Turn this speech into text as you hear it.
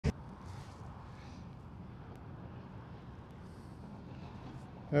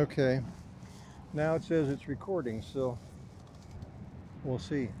Okay, now it says it's recording, so we'll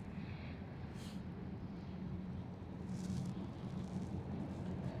see.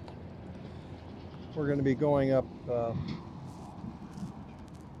 We're going to be going up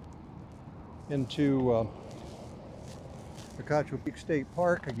into Picacho Peak State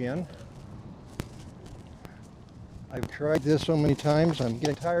Park again. I've tried this so many times, I'm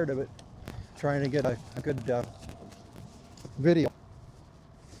getting tired of it, trying to get a good video.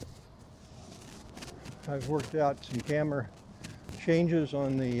 I've worked out some camera changes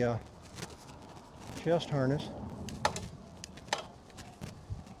on the chest harness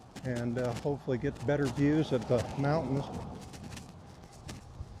and hopefully get better views of the mountains.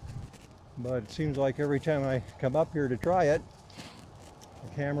 But it seems like every time I come up here to try it,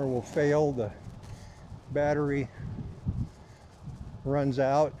 the camera will fail, the battery runs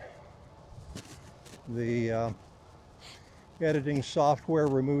out, the editing software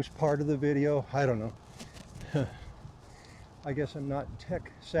removes part of the video. I don't know. I guess I'm not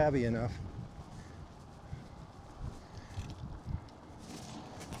tech savvy enough.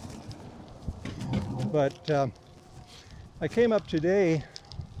 But I came up today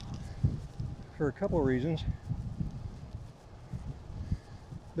for a couple of reasons.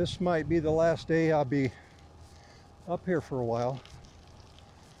 This might be the last day I'll be up here for a while.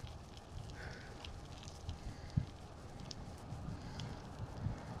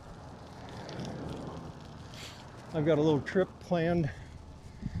 I've got a little trip planned,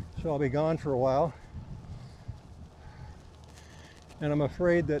 so I'll be gone for a while. And I'm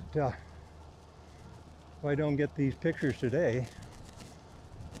afraid that if I don't get these pictures today,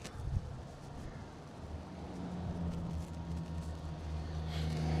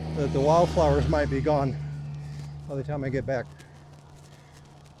 that the wildflowers might be gone by the time I get back.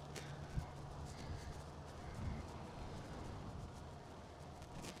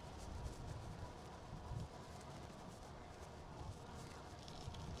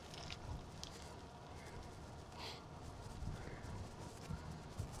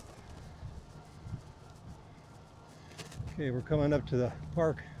 Okay, we're coming up to the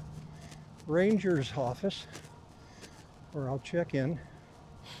park ranger's office where I'll check in.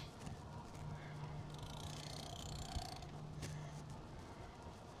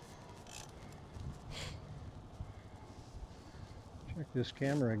 Check this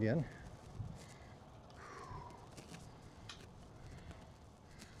camera again.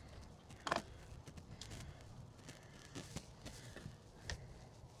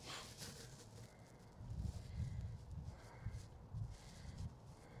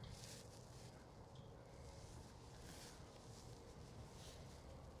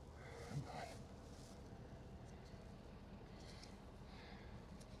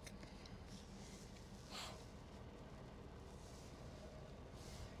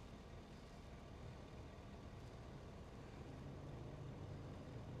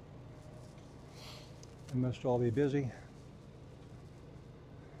 They must all be busy.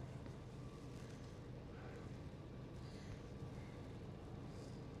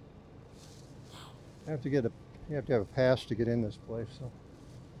 You have to have a pass to get in this place, so.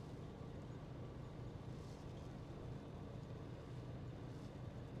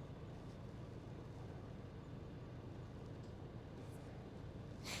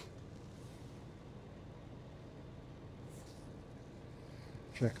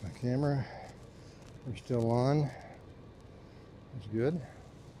 Check my camera. We're still on. That's good.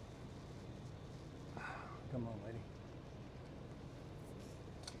 Come on, lady.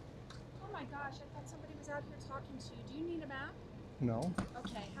 Oh my gosh, I thought somebody was out here talking to you. Do you need a map? No.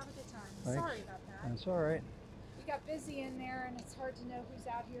 Okay, have a good time. Thanks. Sorry about that. That's all right. We got busy in there and it's hard to know who's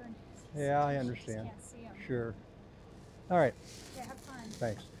out here. And Yeah, I you understand. just can't see them. Sure. All right. Okay, have fun.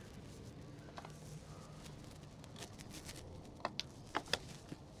 Thanks.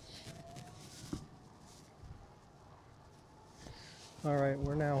 All right,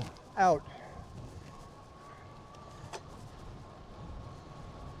 we're now out.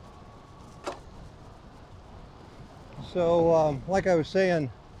 So, like I was saying,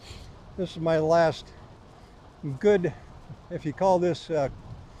 this is my last good, if you call this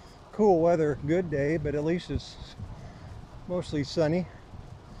cool weather, good day, but at least it's mostly sunny.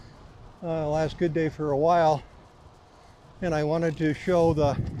 Last good day for a while. And I wanted to show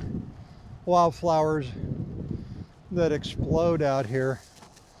the wildflowers that explode out here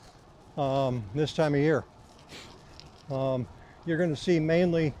this time of year. You're going to see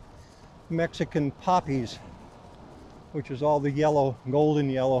mainly Mexican poppies, which is all the yellow, golden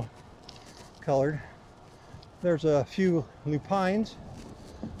yellow colored. There's a few lupines,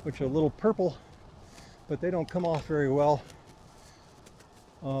 which are a little purple, but they don't come off very well.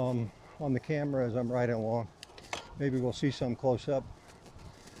 on the camera as I'm riding along. Maybe we'll see some close up.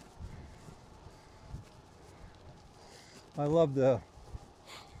 I love the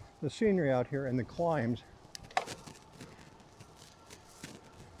scenery out here and the climbs.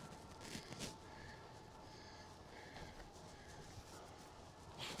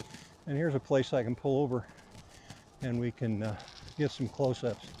 And here's a place I can pull over and we can get some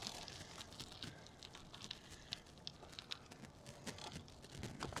close-ups.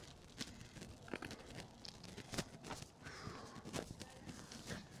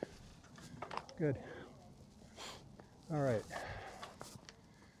 Good. All right.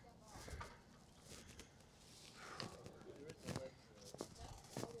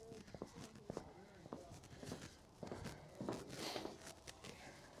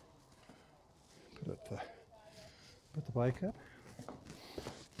 Put the bike up.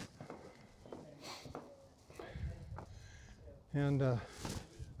 And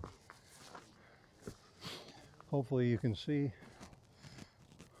hopefully you can see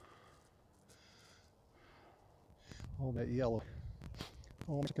all that yellow,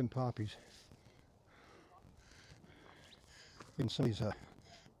 all Mexican poppies. And some of these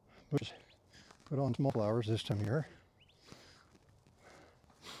bushes put on small flowers this time of year.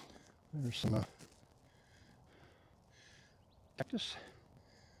 There's some cactus.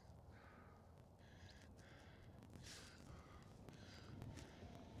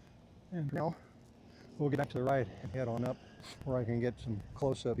 And now we'll get back to the ride and head on up where I can get some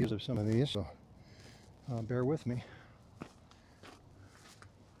close-up views of some of these, so bear with me.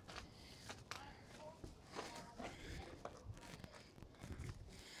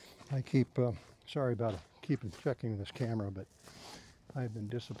 I keep, sorry about keeping checking this camera, but I've been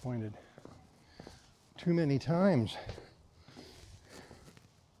disappointed too many times.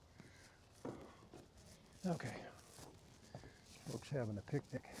 Okay, folks having a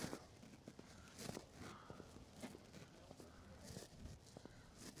picnic.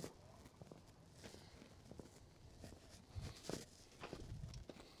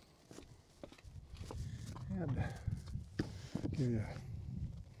 And give you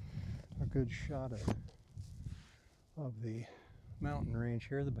a good shot of the mountain range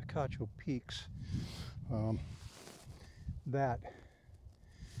here, the Bacacho Peaks. That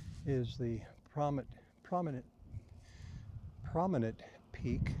is the prominent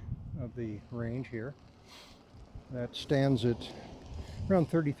peak of the range here. That stands at around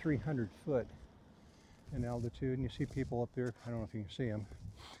 3,300 foot in altitude, and you see people up there. I don't know if you can see them.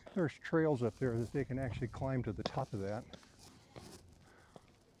 There's trails up there that they can actually climb to the top of that.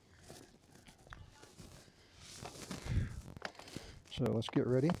 So let's get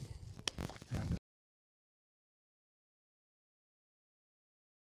ready.